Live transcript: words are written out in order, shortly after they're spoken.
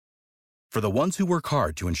For the ones who work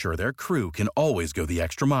hard to ensure their crew can always go the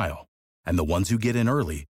extra mile, and the ones who get in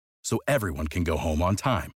early so everyone can go home on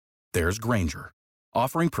time, there's Grainger,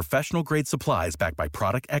 offering professional-grade supplies backed by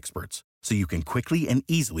product experts so you can quickly and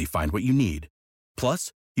easily find what you need.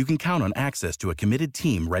 Plus, you can count on access to a committed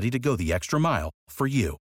team ready to go the extra mile for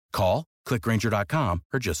you. Call, click Grainger.com,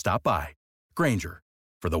 or just stop by. Grainger,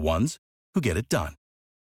 for the ones who get it done.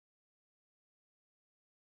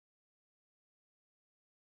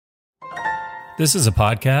 This is a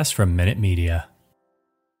podcast from Minute Media.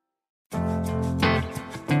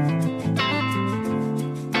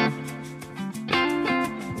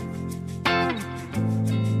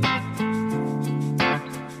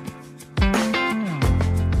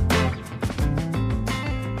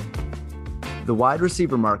 The wide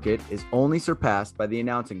receiver market is only surpassed by the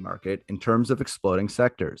announcing market in terms of exploding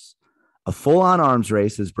sectors. A full-on arms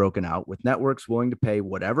race has broken out, with networks willing to pay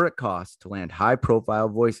whatever it costs to land high-profile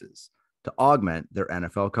voices to augment their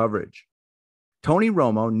NFL coverage. Tony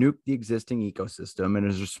Romo nuked the existing ecosystem and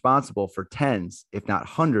is responsible for tens, if not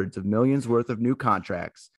hundreds of millions worth of new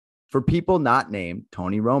contracts for people not named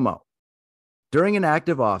Tony Romo. During an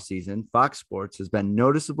active offseason, Fox Sports has been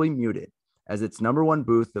noticeably muted as its number one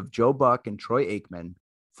booth of Joe Buck and Troy Aikman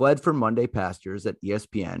fled for Monday pastures at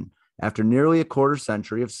ESPN after nearly a quarter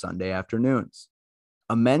century of Sunday afternoons.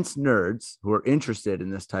 Immense nerds who are interested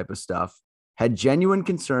in this type of stuff had genuine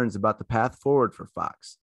concerns about the path forward for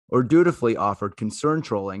Fox, or dutifully offered concern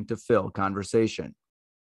trolling to fill conversation.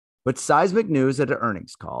 But seismic news at an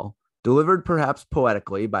earnings call, delivered perhaps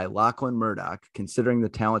poetically by Lachlan Murdoch, considering the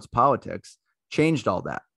talent's politics, changed all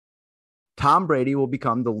that. Tom Brady will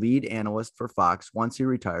become the lead analyst for Fox once he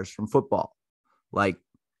retires from football. Like,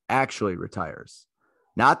 actually retires.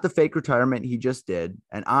 Not the fake retirement he just did,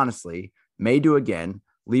 and honestly, may do again,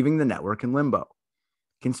 leaving the network in limbo.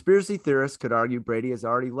 Conspiracy theorists could argue Brady has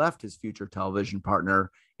already left his future television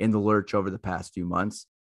partner in the lurch over the past few months,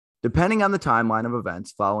 depending on the timeline of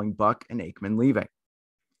events following Buck and Aikman leaving.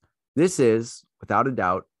 This is, without a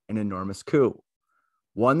doubt, an enormous coup.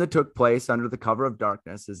 One that took place under the cover of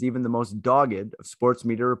darkness, as even the most dogged of sports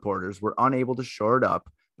media reporters were unable to shore it up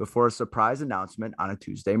before a surprise announcement on a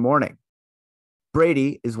Tuesday morning.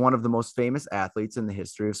 Brady is one of the most famous athletes in the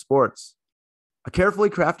history of sports. A carefully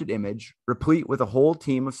crafted image, replete with a whole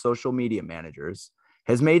team of social media managers,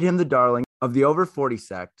 has made him the darling of the over 40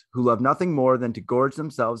 sect who love nothing more than to gorge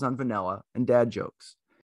themselves on vanilla and dad jokes.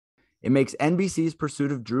 It makes NBC's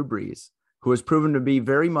pursuit of Drew Brees, who has proven to be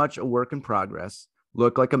very much a work in progress,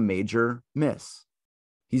 look like a major miss.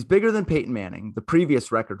 He's bigger than Peyton Manning, the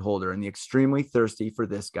previous record holder in the extremely thirsty for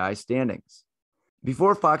this guy's standings.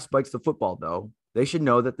 Before Fox spikes the football, though, they should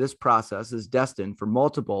know that this process is destined for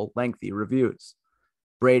multiple lengthy reviews.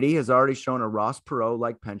 Brady has already shown a Ross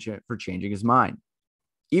Perot-like penchant for changing his mind.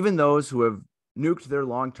 Even those who have nuked their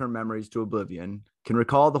long-term memories to oblivion can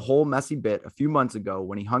recall the whole messy bit a few months ago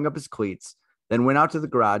when he hung up his cleats, then went out to the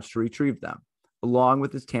garage to retrieve them, along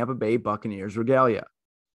with his Tampa Bay Buccaneers regalia.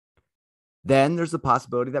 Then there's the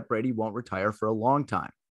possibility that Brady won't retire for a long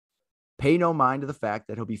time. Pay no mind to the fact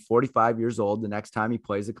that he'll be 45 years old the next time he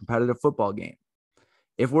plays a competitive football game.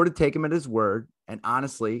 If we're to take him at his word, and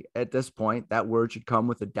honestly, at this point, that word should come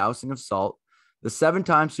with a dousing of salt, the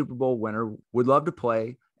 7-time Super Bowl winner would love to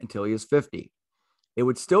play until he is 50. It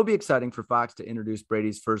would still be exciting for Fox to introduce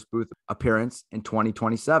Brady's first booth appearance in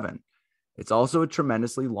 2027. It's also a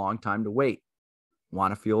tremendously long time to wait.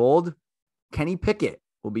 Want to feel old? Kenny Pickett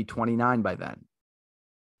will be 29 by then.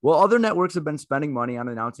 While other networks have been spending money on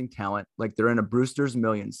announcing talent like they're in a Brewster's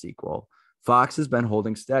Millions sequel, Fox has been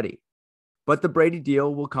holding steady. But the Brady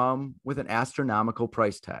deal will come with an astronomical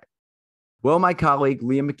price tag. While my colleague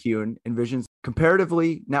Liam McCune envisions a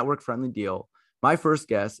comparatively network-friendly deal, my first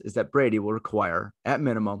guess is that Brady will require, at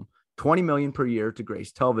minimum, $20 million per year to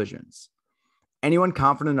grace televisions. Anyone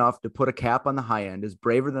confident enough to put a cap on the high end is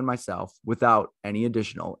braver than myself without any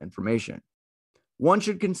additional information. One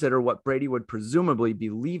should consider what Brady would presumably be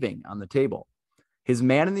leaving on the table. His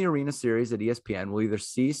Man in the Arena series at ESPN will either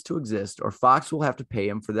cease to exist or Fox will have to pay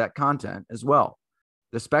him for that content as well.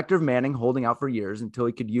 The specter of Manning holding out for years until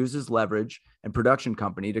he could use his leverage and production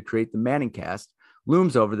company to create the Manning cast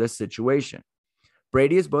looms over this situation.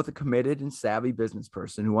 Brady is both a committed and savvy business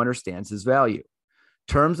person who understands his value.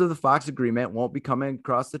 Terms of the Fox agreement won't be coming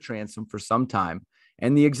across the transom for some time,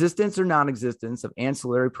 and the existence or non-existence of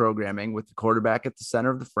ancillary programming with the quarterback at the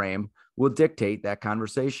center of the frame will dictate that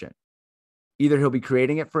conversation. Either he'll be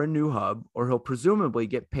creating it for a new hub, or he'll presumably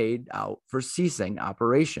get paid out for ceasing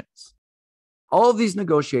operations. All of these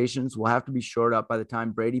negotiations will have to be shored up by the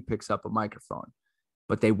time Brady picks up a microphone,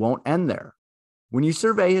 but they won't end there. When you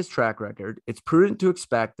survey his track record, it's prudent to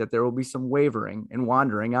expect that there will be some wavering and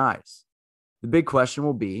wandering eyes. The big question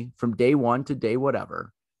will be, from day one to day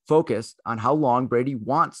whatever, focused on how long Brady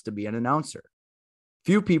wants to be an announcer.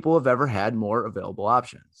 Few people have ever had more available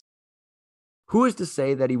options. Who is to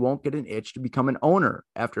say that he won't get an itch to become an owner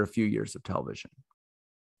after a few years of television?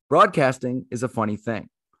 Broadcasting is a funny thing.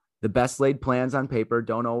 The best laid plans on paper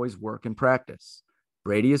don't always work in practice.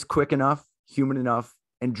 Brady is quick enough, human enough,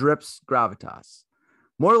 and drips gravitas.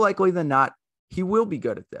 More likely than not, he will be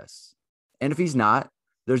good at this. And if he's not,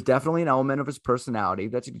 there's definitely an element of his personality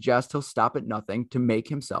that suggests he'll stop at nothing to make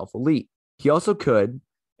himself elite. He also could,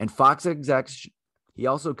 and Fox execs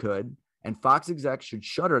should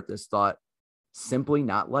shudder at this thought, simply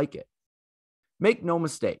not like it. Make no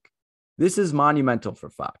mistake, this is monumental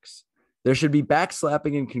for Fox. There should be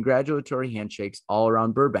backslapping and congratulatory handshakes all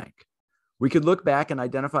around Burbank. We could look back and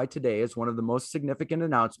identify today as one of the most significant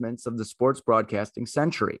announcements of the sports broadcasting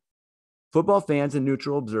century. Football fans and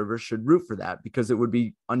neutral observers should root for that because it would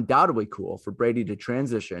be undoubtedly cool for Brady to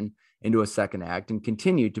transition into a second act and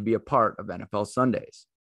continue to be a part of NFL Sundays.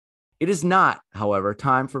 It is not, however,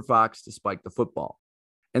 time for Fox to spike the football.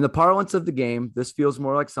 In the parlance of the game, this feels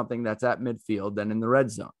more like something that's at midfield than in the red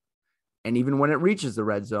zone. And even when it reaches the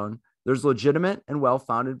red zone, there's legitimate and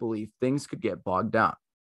well-founded belief things could get bogged down.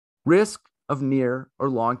 Risk of near or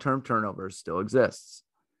long-term turnovers still exists.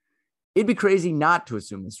 It'd be crazy not to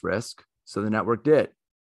assume this risk, so the network did.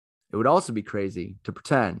 It would also be crazy to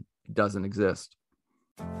pretend it doesn't exist.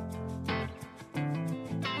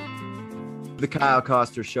 The Kyle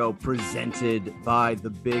Koster Show, presented by The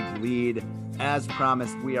Big Lead. As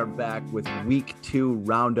promised, we are back with Week 2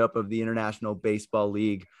 roundup of the International Baseball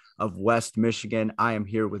League of West Michigan. I am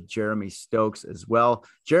here with Jeremy Stokes as well.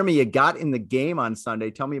 Jeremy, you got in the game on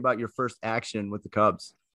Sunday. Tell me about your first action with the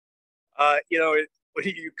Cubs. When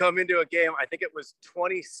you come into a game, I think it was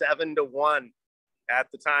 27-1 at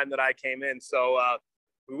the time that I came in. So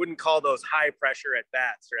we wouldn't call those high pressure at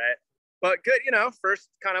bats, right? But good, first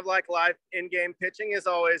kind of like live in-game pitching is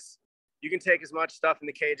always, you can take as much stuff in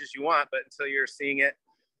the cage as you want, but until you're seeing it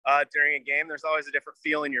during a game, there's always a different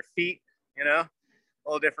feel in your feet, a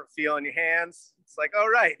little different feel in your hands. It's like, oh,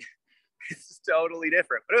 right. It's totally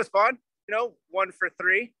different. But it was fun, 1 for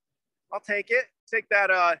 3. I'll take it. Take that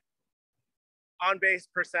on-base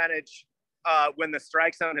percentage when the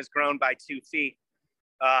strike zone has grown by 2 feet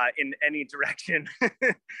in any direction.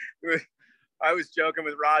 I was joking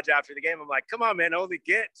with Raj after the game. I'm like, come on, man, only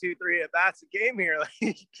get 2-3 at-bats a game here. Like,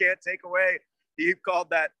 you can't take away. He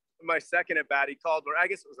called that my second at-bat. He called, or I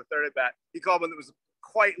guess it was the third at-bat. He called when it was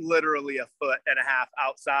quite literally 1.5 feet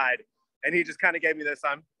outside. And he just kind of gave me this,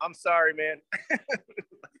 I'm sorry, man.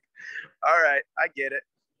 All right, I get it.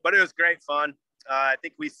 But it was great fun. I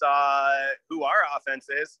think we saw who our offense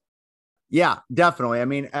is. Yeah, definitely. I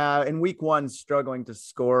mean, in week 1, struggling to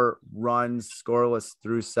score runs, scoreless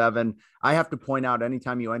through 7. I have to point out,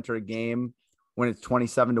 anytime you enter a game when it's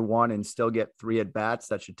 27-1 and still get 3 at bats,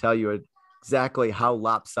 that should tell you exactly how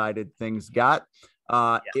lopsided things got.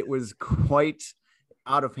 It was quite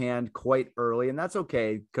out of hand quite early, and that's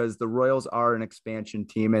okay because the Royals are an expansion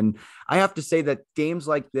team. And I have to say that games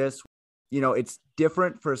like this, it's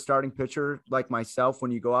different for a starting pitcher like myself.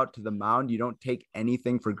 When you go out to the mound, you don't take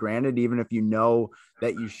anything for granted, even if you know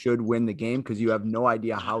that you should win the game, because you have no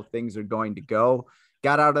idea how things are going to go.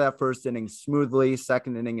 Got out of that first inning smoothly,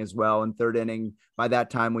 second inning as well, and third inning, by that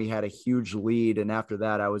time we had a huge lead. And after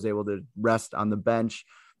that, I was able to rest on the bench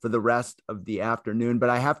for the rest of the afternoon. But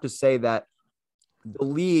I have to say that the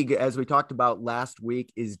league, as we talked about last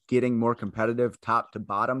week, is getting more competitive top to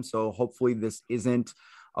bottom. So hopefully this isn't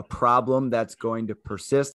a problem that's going to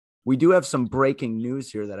persist. We do have some breaking news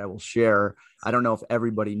here that I will share. I don't know if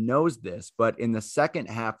everybody knows this, but in the second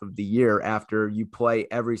half of the year, after you play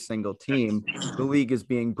every single team, the league is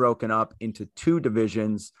being broken up into 2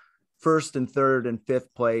 divisions, first and third and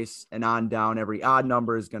fifth place, and on down. Every odd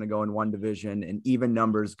number is going to go in one division and even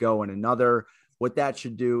numbers go in another. What that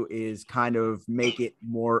should do is kind of make it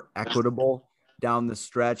more equitable down the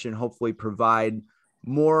stretch and hopefully provide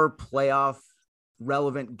more playoff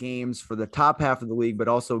relevant games for the top half of the league, but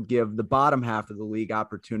also give the bottom half of the league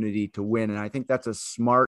opportunity to win. And I think that's a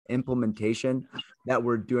smart implementation that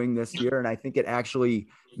we're doing this year. And I think it actually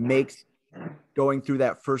makes going through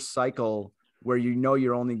that first cycle where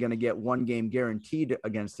you're only going to get 1 game guaranteed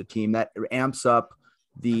against a team, that amps up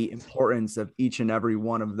the importance of each and every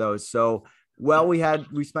one of those. So,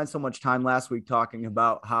 we spent so much time last week talking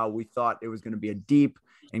about how we thought it was going to be a deep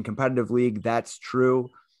and competitive league. That's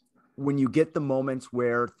true. When you get the moments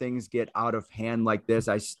where things get out of hand like this,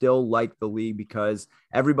 I still like the league because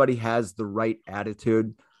everybody has the right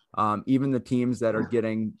attitude. Even the teams that are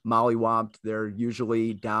getting mollywomped, they're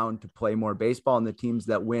usually down to play more baseball, and the teams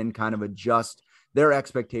that win kind of adjust their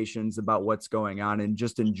expectations about what's going on, and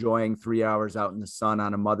just enjoying 3 hours out in the sun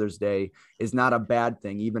on a Mother's Day is not a bad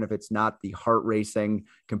thing, even if it's not the heart racing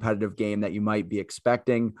competitive game that you might be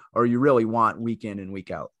expecting or you really want week in and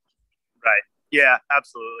week out. Right. Yeah,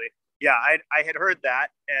 absolutely. Yeah. I had heard that.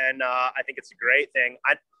 And I think it's a great thing.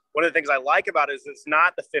 One of the things I like about it is it's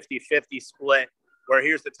not the 50-50 split where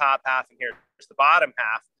here's the top half and here's the bottom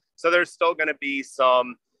half. So there's still going to be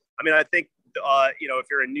some, I think, if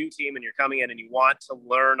you're a new team and you're coming in and you want to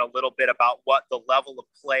learn a little bit about what the level of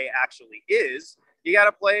play actually is, you got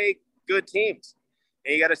to play good teams.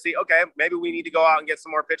 And you got to see, okay, maybe we need to go out and get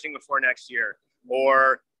some more pitching before next year.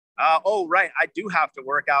 Or, right, I do have to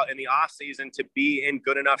work out in the off season to be in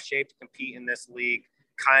good enough shape to compete in this league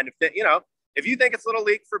kind of thing. If you think it's little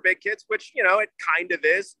league for big kids, which, it kind of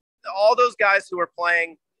is, all those guys who are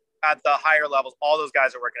playing at the higher levels, all those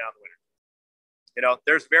guys are working out in the winter.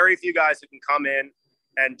 There's very few guys who can come in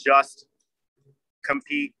and just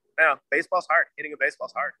compete. Baseball's hard. Hitting a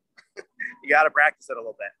baseball's hard. You got to practice it a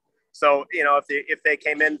little bit. So, if they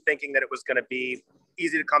came in thinking that it was going to be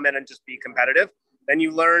easy to come in and just be competitive, then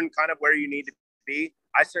you learn kind of where you need to be.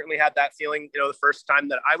 I certainly had that feeling, the first time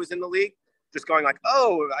that I was in the if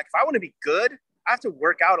I want to be good, I have to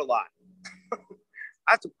work out a lot.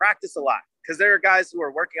 I have to practice a lot because there are guys who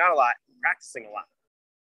are working out a lot, practicing a lot.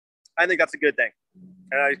 I think that's a good thing.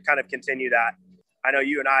 And I kind of continue that. I know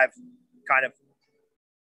you and I have I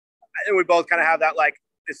think we both kind of have that,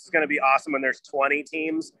 this is going to be awesome when there's 20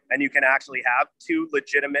 teams and you can actually have two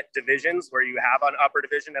legitimate divisions where you have an upper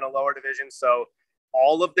division and a lower division. So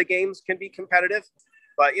all of the games can be competitive,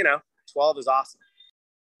 but 12 is awesome.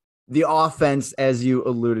 The offense, as you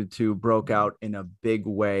alluded to, broke out in a big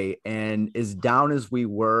way, and as down as we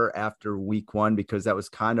were after week one, because that was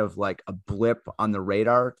kind of like a blip on the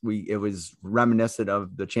radar. It was reminiscent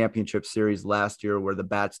of the championship series last year where the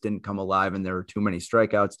bats didn't come alive and there were too many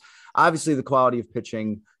strikeouts. Obviously, the quality of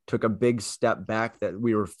pitching took a big step back that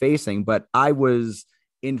we were facing, but I was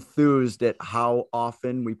enthused at how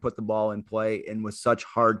often we put the ball in play and with such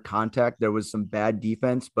hard contact. There was some bad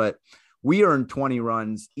defense, but we earned 20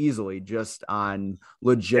 runs easily just on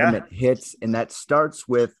legitimate hits. And that starts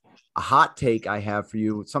with a hot take I have for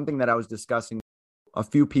you. Something that I was discussing with a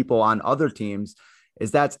few people on other teams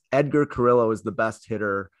is that's Edgar Carrillo is the best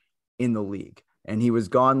hitter in the league. And he was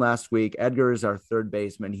gone last week. Edgar is our third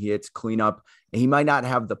baseman. He hits cleanup. And he might not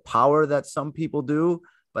have the power that some people do,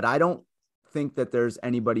 but I don't think that there's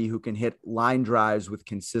anybody who can hit line drives with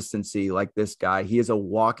consistency like this guy. He is a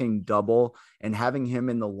walking double, and having him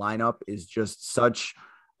in the lineup is just such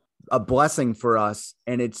a blessing for us.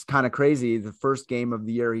 And it's kind of crazy. The first game of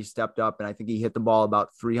the year, he stepped up and I think he hit the ball about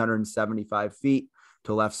 375 feet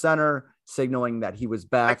to left center, signaling that he was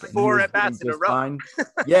back. Like 4 at bats in a row. Fine.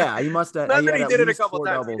 Yeah, he must have. He did it a couple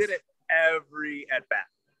times. Doubles. He did it every at bat.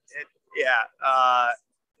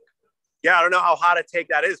 I don't know how hot a take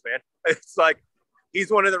that is, man. It's like, he's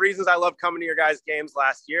one of the reasons I love coming to your guys' games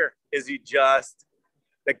last year is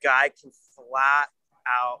the guy can flat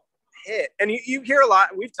out hit. And you hear a lot,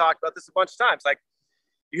 and we've talked about this a bunch of times. Like,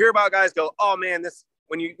 you hear about guys go, oh man,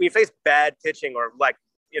 when you face bad pitching or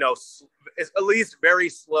it's at least very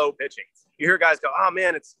slow pitching, you hear guys go, oh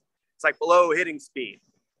man, it's like below hitting speed.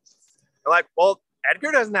 They're like, well,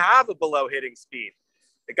 Edgar doesn't have a below hitting speed.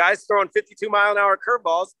 The guy's throwing 52-mile-an-hour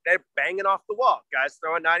curveballs, they're banging off the wall. Guys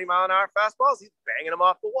throwing 90-mile-an-hour fastballs, he's banging them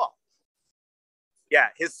off the wall. Yeah,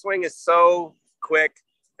 his swing is so quick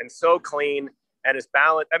and so clean, and his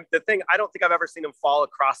balance. The thing, I don't think I've ever seen him fall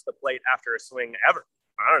across the plate after a swing ever.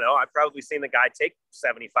 I don't know. I've probably seen the guy take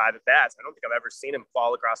 75 at bats. I don't think I've ever seen him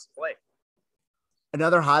fall across the plate.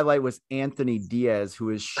 Another highlight was Anthony Diaz, who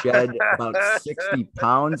has shed about 60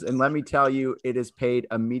 pounds. And let me tell you, it has paid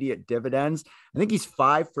immediate dividends. I think he's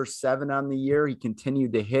 5 for 7 on the year. He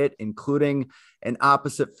continued to hit, including an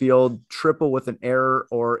opposite field triple with an error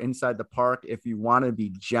or inside the park if you want to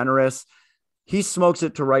be generous. He smokes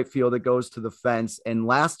it to right field. It goes to the fence. And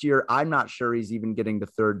last year, I'm not sure he's even getting to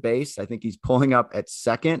third base. I think he's pulling up at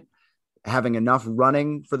second, having enough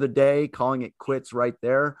running for the day, calling it quits right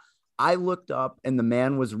there. I looked up and the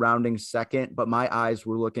man was rounding second, but my eyes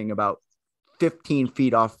were looking about 15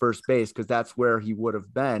 feet off first base because that's where he would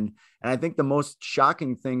have been. And I think the most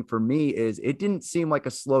shocking thing for me is it didn't seem like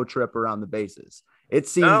a slow trip around the bases. It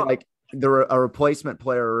seemed like there were a replacement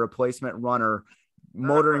player or a replacement runner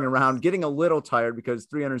motoring around, getting a little tired because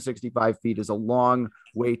 365 feet is a long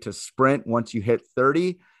way to sprint once you hit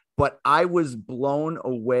 30. But I was blown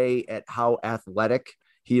away at how athletic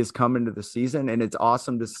he has come into the season. And it's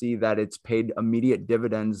awesome to see that it's paid immediate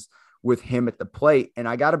dividends with him at the plate. And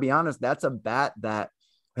I got to be honest, that's a bat that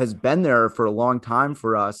has been there for a long time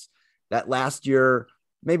for us. That last year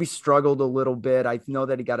maybe struggled a little bit. I know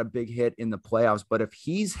that he got a big hit in the playoffs, but if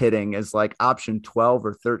he's hitting as like option 12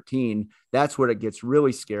 or 13, that's where it gets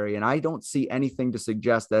really scary. And I don't see anything to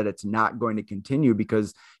suggest that it's not going to continue,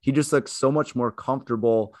 because he just looks so much more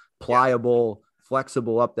comfortable, pliable,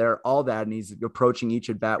 flexible up there, all that. And he's approaching each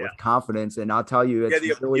at bat with confidence. And I'll tell you, it's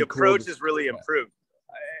the approach is really improved.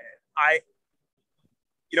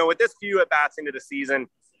 With this few at bats into the season,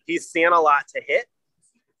 he's seeing a lot to hit,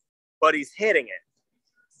 but he's hitting it.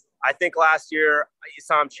 I think last year you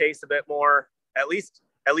saw him chase a bit more. At least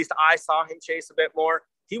I saw him chase a bit more.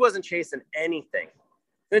 He wasn't chasing anything.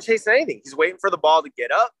 He wasn't chasing anything. He's waiting for the ball to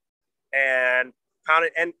get up and pound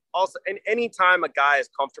it. And also, and anytime a guy is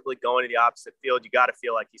comfortably going to the opposite field, you got to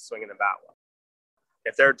feel like he's swinging the bat well.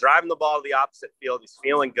 If they're driving the ball to the opposite field, he's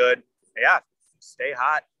feeling good. Yeah, stay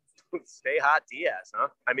hot. Stay hot, Diaz, huh?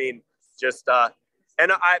 I mean, just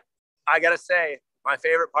and I got to say, my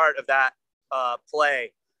favorite part of that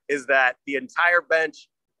play is that the entire bench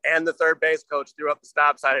and the third base coach threw up the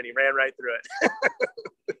stop sign and he ran right through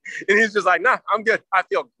it. And he's just like, nah, I'm good. I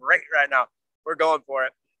feel great right now. We're going for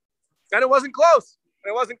it. And it wasn't close.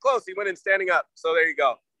 He went in standing up. So there you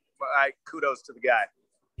go. Kudos to the guy.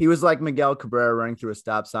 He was like Miguel Cabrera running through a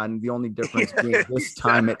stop sign. The only difference being this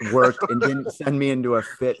time it worked and didn't send me into a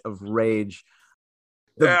fit of rage.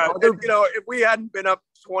 If we hadn't been up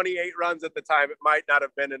 28 runs at the time, it might not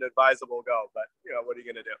have been an advisable go. But, what are you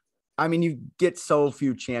going to do? I mean, you get so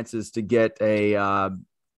few chances to get a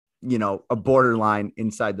borderline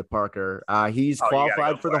inside the Parker. He's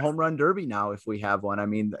qualified for the home run derby now if we have one. I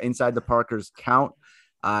mean, inside the Parkers count.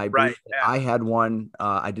 I had one.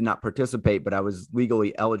 I did not participate, but I was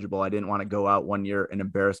legally eligible. I didn't want to go out one year and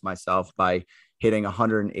embarrass myself by hitting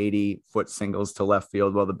 180-foot singles to left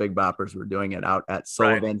field while the Big Boppers were doing it out at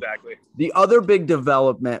Sullivan. Right, exactly. The other big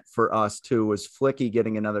development for us, too, was Flicky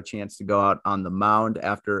getting another chance to go out on the mound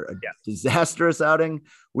after a disastrous outing.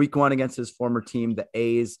 Week 1 against his former team, the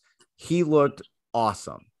A's. He looked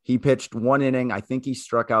awesome. He pitched 1 inning. I think he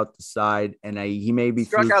struck out the side, and he maybe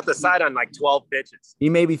struck out the side on like 12 pitches. He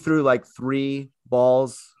maybe threw like 3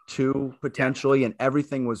 balls, 2 potentially, and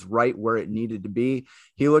everything was right where it needed to be.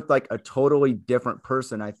 He looked like a totally different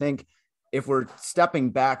person. I think if we're stepping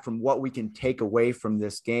back from what we can take away from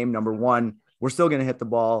this game, number 1, we're still going to hit the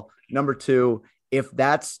ball. Number 2, if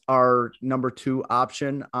that's our number 2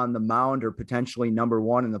 option on the mound or potentially number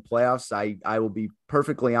 1 in the playoffs, I will be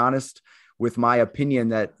perfectly honest with my opinion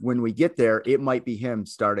that when we get there, it might be him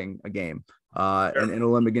starting a game,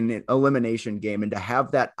 an elimination game. And to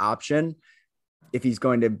have that option, if he's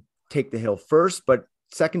going to take the hill first, but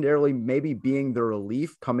secondarily, maybe being the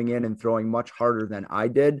relief coming in and throwing much harder than I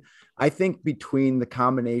did. I think between the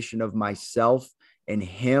combination of myself and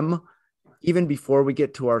him, even before we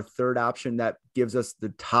get to our third option, that gives us the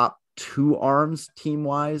top 2 arms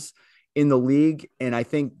team-wise in the league. And I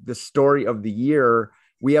think the story of the year,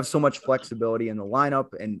 we have so much flexibility in the lineup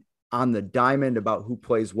and on the diamond about who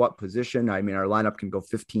plays what position. I mean, our lineup can go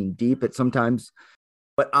 15 deep at sometimes,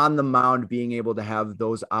 but on the mound, being able to have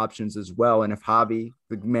those options as well. And if Javi,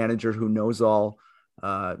 the manager who knows all,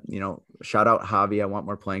 shout out Javi, I want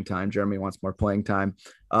more playing time. Jeremy wants more playing time.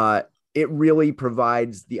 It really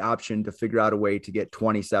provides the option to figure out a way to get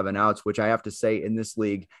 27 outs, which I have to say in this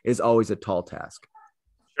league is always a tall task.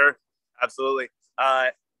 Sure. Absolutely.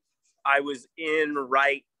 I was in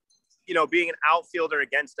right, being an outfielder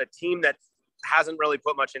against a team that hasn't really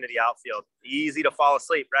put much into the outfield. Easy to fall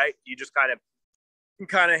asleep, right? You just kind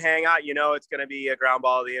of hang out. It's going to be a ground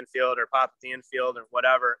ball to the infield or pop at the infield or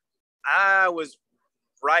whatever. I was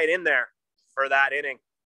right in there for that inning.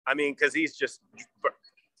 I mean, because it's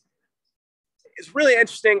really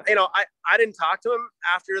interesting. I didn't talk to him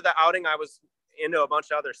after the outing. I was into a bunch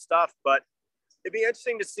of other stuff, but it'd be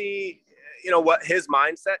interesting to see what his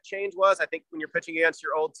mindset change was. I think when you're pitching against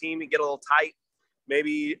your old team, you get a little tight.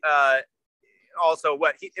 Maybe also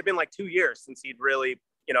it'd been like 2 years since he'd really,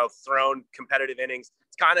 thrown competitive innings.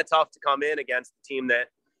 It's kind of tough to come in against the team that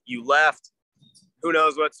you left. Who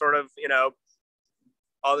knows what sort of,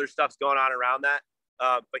 other stuff's going on around that.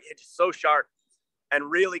 But it's just so sharp and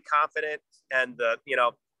really confident. And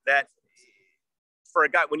that for a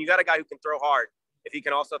guy, when you got a guy who can throw hard, if he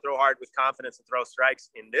can also throw hard with confidence and throw strikes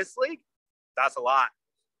in this league, that's a lot.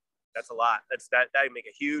 That would make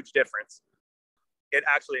a huge difference. It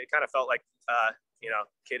kind of felt like,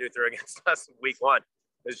 kid who threw against us in week 1.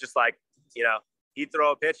 It was just like, he'd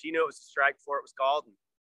throw a pitch. He knew it was a strike before it was called. And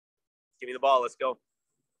give me the ball. Let's go.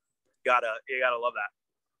 You gotta love that.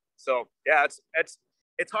 So yeah,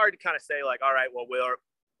 it's hard to kind of say like, all right, well,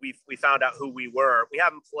 we found out who we were. We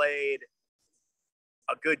haven't played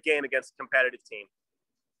a good game against a competitive team.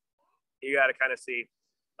 You got to kind of see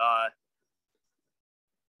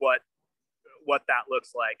what that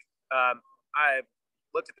looks like. I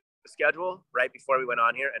looked at the schedule right before we went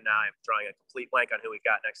on here, and now I'm drawing a complete blank on who we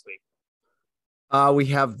got next week. We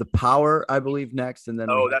have the Power, I believe, next, and then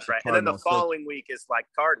that's right. And then the following week is like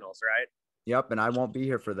Cardinals, right? Yep, and I won't be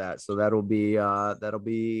here for that, so that'll be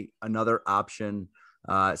another option.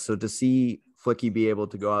 So to see Flicky be able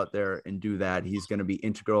to go out there and do that, he's going to be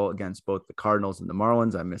integral against both the Cardinals and the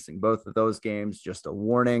Marlins. I'm missing both of those games. Just a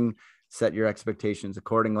warning. Set your expectations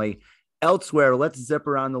accordingly. Elsewhere, let's zip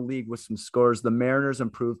around the league with some scores. The Mariners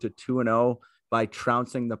improved to 2-0 by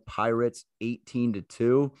trouncing the Pirates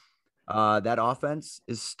 18-2. That offense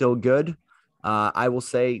is still good. I will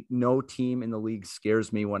say no team in the league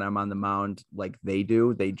scares me when I'm on the mound like they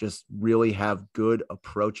do. They just really have good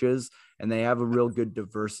approaches, and they have a real good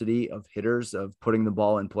diversity of hitters, of putting the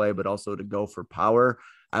ball in play, but also to go for power.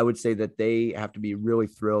 I would say that they have to be really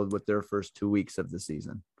thrilled with their first 2 weeks of the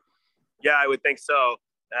season. Yeah, I would think so.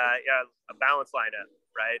 Yeah, a balanced lineup,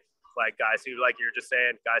 right? Like guys who, like you're just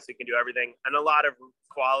saying, guys who can do everything, and a lot of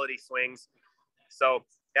quality swings. So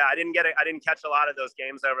yeah, I didn't catch a lot of those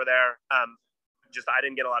games over there. I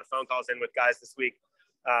didn't get a lot of phone calls in with guys this week.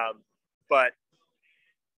 But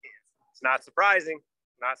it's not surprising.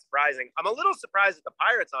 I'm a little surprised at the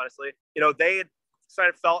Pirates, honestly. You know, they had sort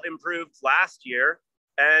of felt improved last year.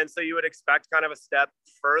 And so you would expect kind of a step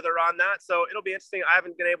further on that. So it'll be interesting. I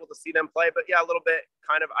haven't been able to see them play, but yeah, a little bit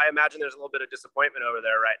kind of, I imagine there's a little bit of disappointment over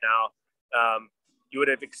there right now. You would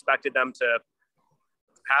have expected them to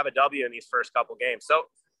have a W in these first couple games. So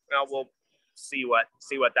we'll see what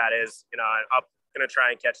that is. You know, I'm going to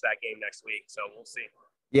try and catch that game next week. So we'll see.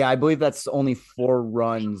 Yeah, I believe that's only 4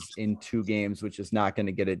 runs in 2 games, which is not going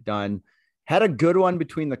to get it done. Had a good one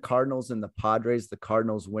between the Cardinals and the Padres, the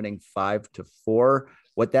Cardinals winning 5-4.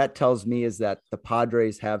 What that tells me is that the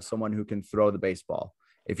Padres have someone who can throw the baseball.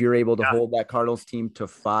 If you're able to hold that Cardinals team to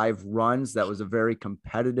 5 runs, that was a very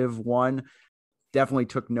competitive one. Definitely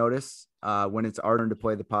took notice when it's our turn to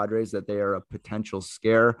play the Padres that they are a potential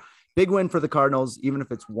scare. Big win for the Cardinals, even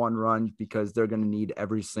if it's 1 run, because they're going to need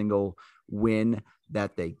every single win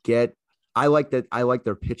that they get. I like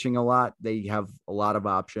their pitching a lot. They have a lot of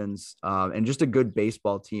options and just a good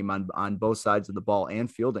baseball team on both sides of the ball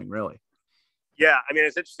and fielding, really. Yeah, I mean,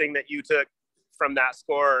 it's interesting that you took from that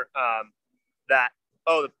score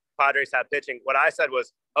the Padres have pitching. What I said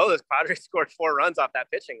was, the Padres scored 4 runs off that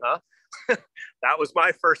pitching, huh? That was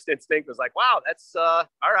my first instinct, was like, wow, that's all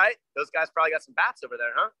right. Those guys probably got some bats over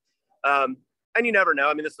there, huh? And you never know.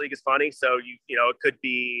 I mean, this league is funny. So, you know, it could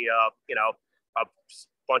be, a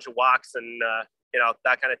bunch of walks and,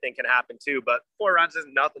 that kind of thing can happen too. But 4 runs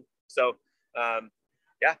isn't nothing. So, yeah,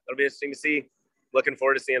 it'll be interesting to see. Looking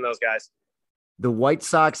forward to seeing those guys. The White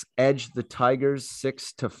Sox edged the Tigers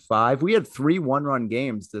 6-5. We had 3 1-run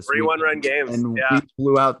games this week. 3 1-run games. And we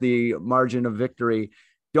blew out the margin of victory.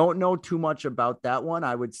 Don't know too much about that one.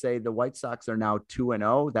 I would say the White Sox are now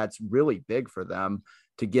 2-0. That's really big for them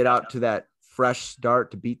to get out to that fresh start,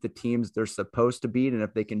 to beat the teams they're supposed to beat. And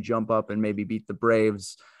if they can jump up and maybe beat the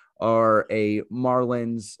Braves or a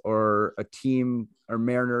Marlins or a team or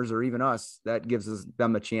Mariners or even us, that gives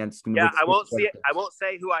them a chance. Yeah, I won't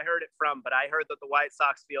say who I heard it from, but I heard that the White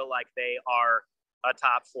Sox feel like they are a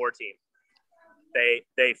top 4 team.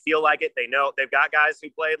 They feel like it. They know they've got guys who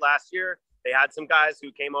played last year. They had some guys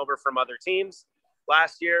who came over from other teams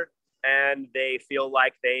last year, and they feel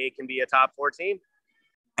like they can be a top 4 team.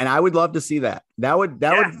 And I would love to see that. That would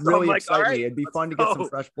really excite me. It'd be fun to get some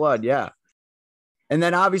fresh blood. Yeah. And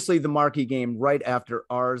then obviously the marquee game right after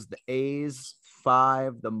ours, the A's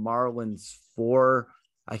 5, the Marlins 4,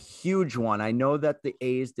 a huge one. I know that the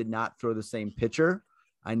A's did not throw the same pitcher.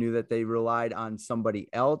 I knew that they relied on somebody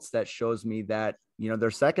else. That shows me that,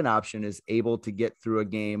 their second option is able to get through a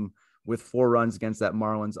game with 4 runs against that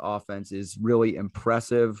Marlins offense is really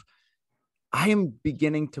impressive. I am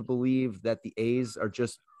beginning to believe that the A's are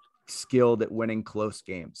just skilled at winning close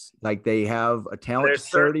games. Like they have a talent. There's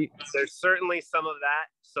certainly some of that.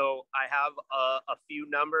 So I have a few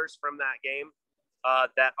numbers from that game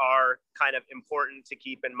that are kind of important to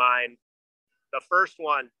keep in mind. The first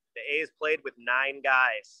one, the A's played with 9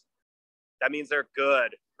 guys. That means they're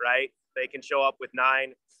good, right? They can show up with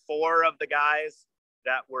 9. 4 of the guys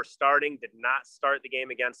that were starting did not start the game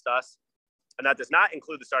against us. And that does not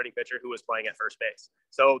include the starting pitcher who was playing at first base.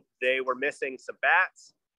 So they were missing some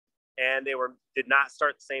bats, and did not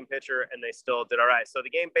start the same pitcher, and they still did all right. So the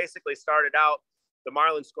game basically started out, the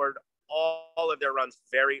Marlins scored all of their runs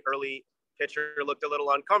very early. Pitcher looked a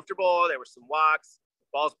little uncomfortable. There were some walks,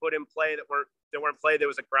 balls put in play that weren't played. There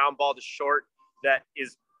was a ground ball to short that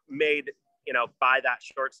is made, by that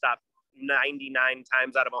shortstop 99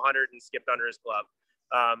 times out of 100 and skipped under his glove.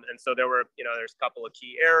 And so there's a couple of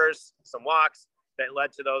key errors, some walks that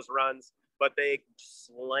led to those runs, but they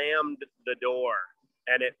slammed the door,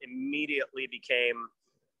 and it immediately became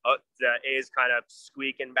the A's kind of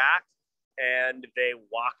squeaking back, and they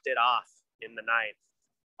walked it off in the ninth.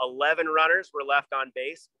 11 runners were left on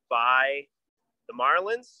base by the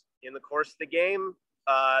Marlins in the course of the game.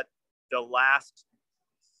 The last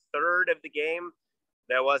third of the game,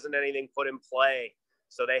 there wasn't anything put in play.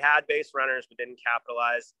 So they had base runners but didn't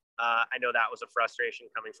capitalize. I know that was a frustration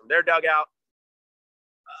coming from their dugout.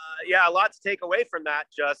 A lot to take away from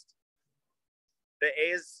that. Just the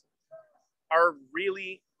A's are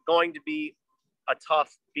really going to be a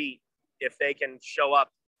tough beat if they can show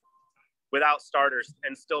up without starters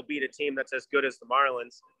and still beat a team that's as good as the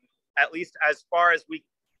Marlins, at least as far as we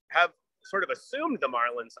have sort of assumed the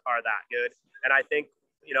Marlins are that good. And I think,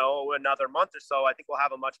 another month or so, I think we'll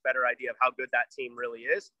have a much better idea of how good that team really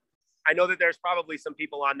is. I know that there's probably some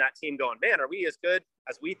people on that team going, man, are we as good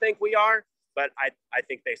as we think we are? But I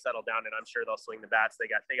think they settle down, and I'm sure they'll swing the bats. They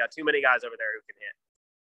got too many guys over there who can hit.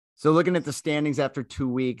 So looking at the standings after 2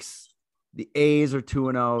 weeks, the A's are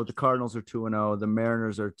 2-0, the Cardinals are 2-0, the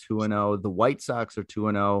Mariners are 2-0, the White Sox are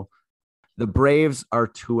 2-0, the Braves are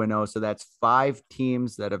 2-0. So that's 5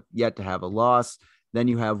 teams that have yet to have a loss. Then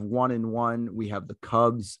you have 1-1. We have the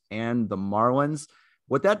Cubs and the Marlins.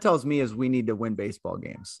 What that tells me is we need to win baseball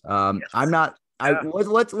games. Yes. Let's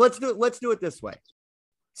do it this way.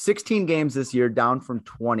 16 games this year, down from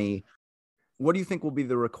 20. What do you think will be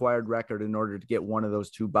the required record in order to get one of those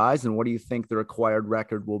 2 byes? And what do you think the required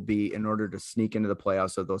record will be in order to sneak into the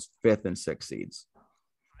playoffs of those 5th and 6th seeds?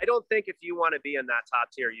 I don't think if you want to be in that top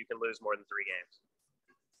tier, you can lose more than 3 games.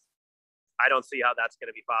 I don't see how that's going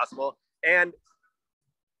to be possible. And,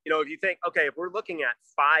 if you think, okay, if we're looking at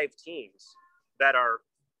 5 teams that are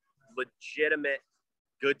legitimate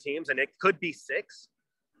good teams, and it could be 6,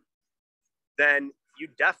 then you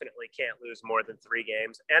definitely can't lose more than 3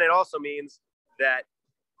 games. And it also means that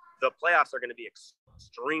the playoffs are going to be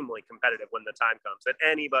extremely competitive when the time comes, that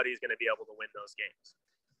anybody's going to be able to win those games,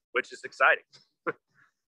 which is exciting.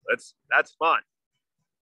 That's fun.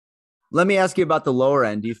 Let me ask you about the lower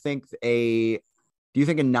end. Do you think a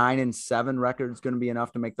 9-7 record is going to be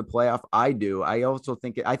enough to make the playoff? I do. I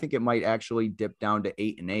think it might actually dip down to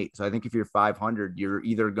 8-8. So I think if you're 500, you're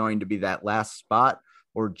either going to be that last spot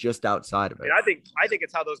or just outside of it. I think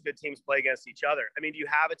it's how those good teams play against each other. I mean, do you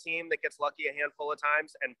have a team that gets lucky a handful of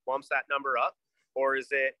times and bumps that number up? Or is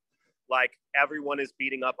it like everyone is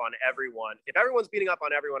beating up on everyone? If everyone's beating up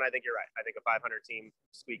on everyone, I think you're right. I think a 500 team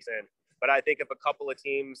squeaks in. But I think if a couple of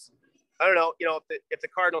teams, I don't know, if the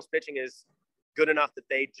Cardinals pitching is good enough that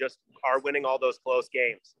they just are winning all those close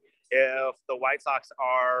games, if the White Sox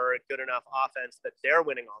are good enough offense that they're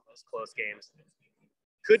winning all those close games,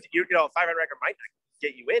 a 500 record might not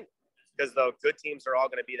get you in because the good teams are all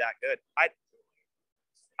going to be that good. I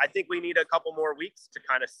think we need a couple more weeks to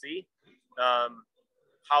kind of see how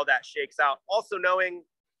that shakes out. Also knowing,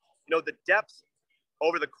 the depth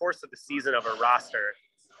over the course of the season of a roster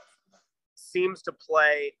tends to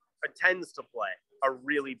play a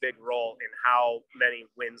really big role in how many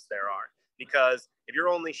wins there are. Because if you're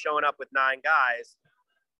only showing up with 9 guys,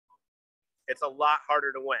 it's a lot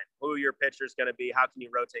harder to win. Who your pitcher is going to be, how can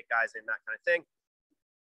you rotate guys in, that kind of thing.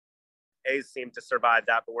 A's seem to survive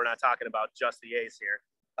that, but we're not talking about just the A's here.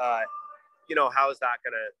 How is that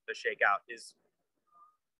going to shake out?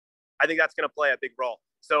 I think that's going to play a big role.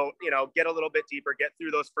 So, get a little bit deeper, get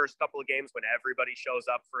through those first couple of games when everybody shows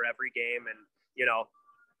up for every game and,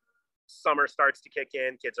 summer starts to kick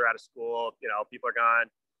in, kids are out of school, people are gone.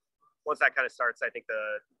 Once that kind of starts, I think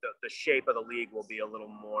the shape of the league will be a little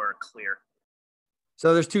more clear.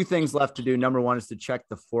 So there's 2 things left to do. Number 1 is to check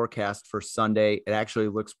the forecast for Sunday. It actually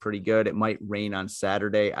looks pretty good. It might rain on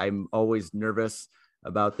Saturday. I'm always nervous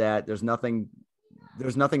about that. There's nothing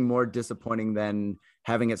more disappointing than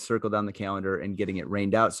having it circled on the calendar and getting it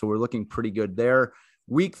rained out. So we're looking pretty good there.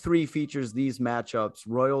 Week 3 features these matchups: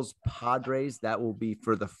 Royals, Padres. That will be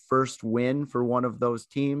for the first win for one of those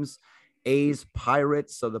teams. A's,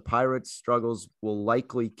 Pirates. So the Pirates' struggles will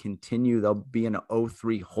likely continue. They'll be in an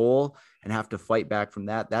 0-3 hole and have to fight back from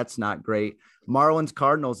that. That's not great. Marlins,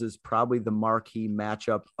 Cardinals is probably the marquee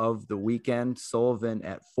matchup of the weekend. Sullivan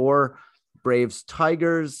at 4. Braves,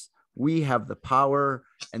 Tigers. We have the power,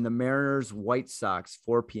 and the Mariners, White Sox,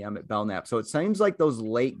 4 p.m. at Belknap. So it seems like those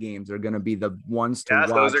late games are going to be the ones to watch.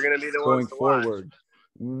 Those are going to be the going ones to forward. watch.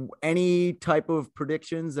 Any type of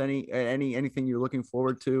predictions? Anything you're looking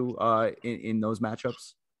forward to in those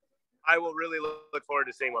matchups? I will really look forward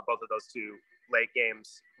to seeing what both of those two late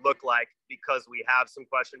games look like, because we have some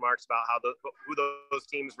question marks about who those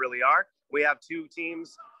teams really are. We have two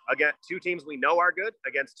teams we know are good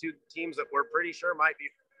against two teams that we're pretty sure might be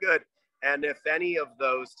good. And if any of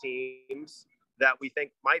those teams that we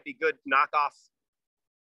think might be good knock off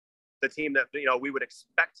the team that, we would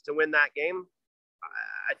expect to win that game,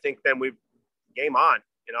 I think then we game on.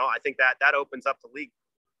 I think that opens up the league.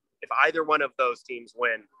 If either one of those teams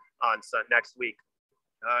win on next week,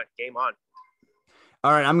 game on.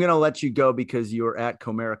 All right, I'm going to let you go because you were at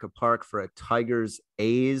Comerica Park for a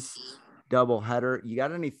Tigers-A's doubleheader. You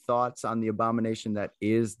got any thoughts on the abomination that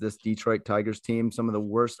is this Detroit Tigers team? Some of the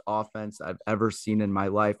worst offense I've ever seen in my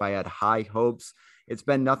life. I had high hopes. It's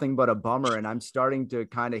been nothing but a bummer, and I'm starting to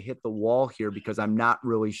kind of hit the wall here because I'm not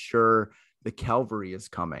really sure the cavalry is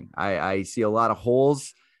coming. I see a lot of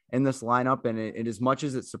holes in this lineup, and as much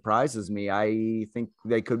as it surprises me, I think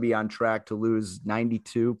they could be on track to lose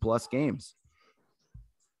 92 plus games.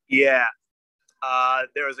 Yeah.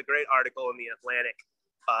 There was a great article in the Atlantic.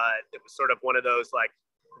 It was sort of one of those, like,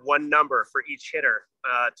 one number for each hitter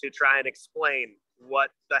to try and explain what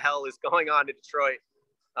the hell is going on in Detroit.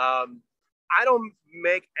 I don't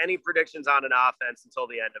make any predictions on an offense until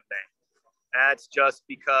the end of May. That's just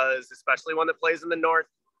because, especially one that plays in the North,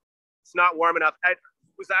 it's not warm enough. I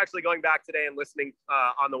was actually going back today and listening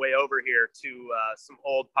on the way over here to some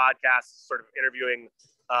old podcasts, sort of interviewing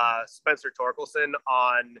Spencer Torkelson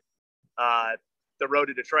on the Road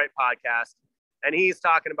to Detroit podcast. And he's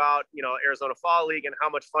talking about, Arizona Fall League and how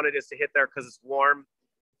much fun it is to hit there because it's warm.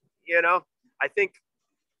 I think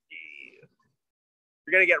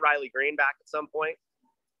you're going to get Riley Green back at some point.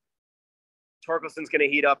 Torkelson's going to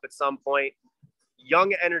heat up at some point.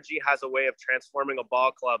 Young energy has a way of transforming a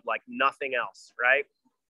ball club like nothing else, right?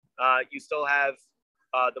 You still have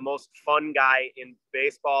the most fun guy in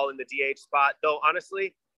baseball in the DH spot, though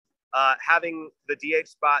honestly, having the DH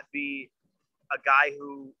spot be a guy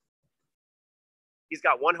who he's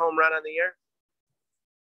got one home run on the year,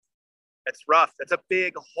 it's rough. That's a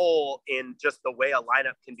big hole in just the way a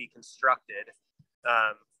lineup can be constructed.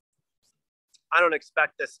 I don't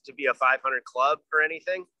expect this to be a 500 club or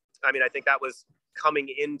anything. I mean, I think that was coming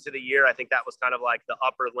into the year. I think that was kind of like the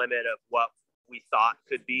upper limit of what we thought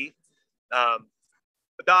could be.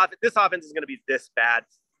 But this offense is going to be this bad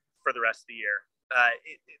for the rest of the year.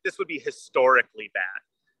 This would be historically bad.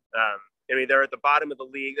 I mean, they're at the bottom of the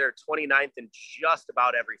league. They're 29th in just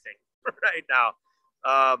about everything right now.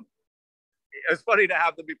 It's funny to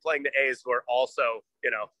have them be playing the A's, who are also,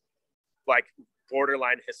 like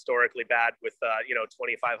borderline historically bad with,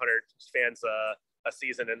 2,500 fans a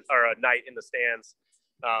season or a night in the stands,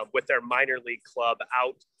 with their minor league club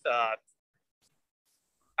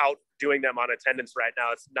outdoing them on attendance right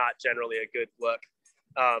now. It's not generally a good look.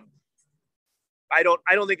 I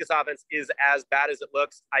don't think this offense is as bad as it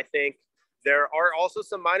looks. I think there are also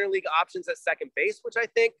some minor league options at second base, which I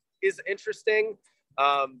think is interesting.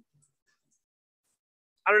 I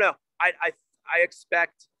don't know. I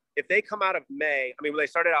expect if they come out of May, I mean, when they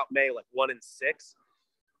started out May, like 1-6,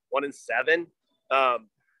 1-7,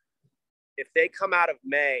 if they come out of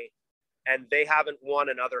May and they haven't won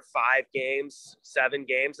another 7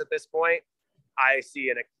 games at this point, I see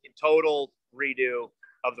a total redo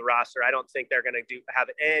of the roster. I don't think they're going to have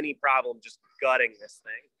any problem just gutting this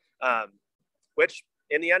thing, which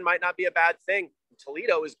in the end might not be a bad thing.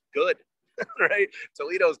 Toledo is good, right?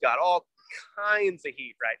 Toledo's got all kinds of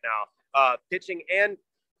heat right now, pitching and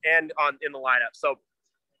in the lineup. So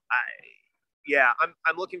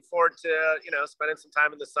I'm looking forward to, spending some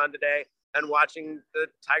time in the sun today and watching the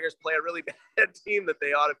Tigers play a really bad team that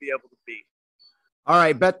they ought to be able to beat. All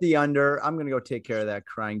right, bet the under. I'm going to go take care of that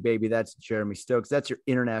crying baby. That's Jeremy Stokes. That's your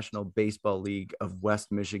International Baseball League of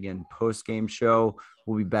West Michigan post-game show.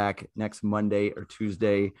 We'll be back next Monday or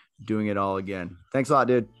Tuesday doing it all again. Thanks a lot,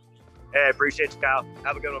 dude. Hey, I appreciate you, Kyle.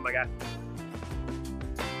 Have a good one, my guy.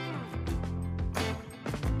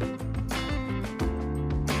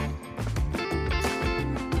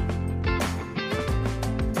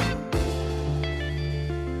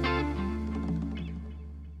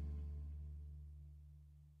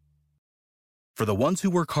 For the ones who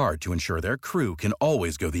work hard to ensure their crew can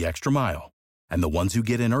always go the extra mile, and the ones who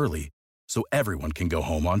get in early so everyone can go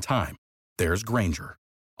home on time, there's Grainger,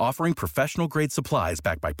 offering professional-grade supplies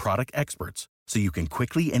backed by product experts so you can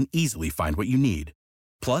quickly and easily find what you need.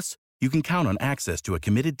 Plus, you can count on access to a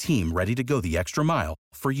committed team ready to go the extra mile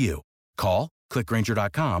for you. Call, click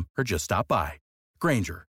Grainger.com, or just stop by.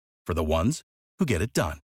 Grainger, for the ones who get it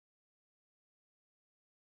done.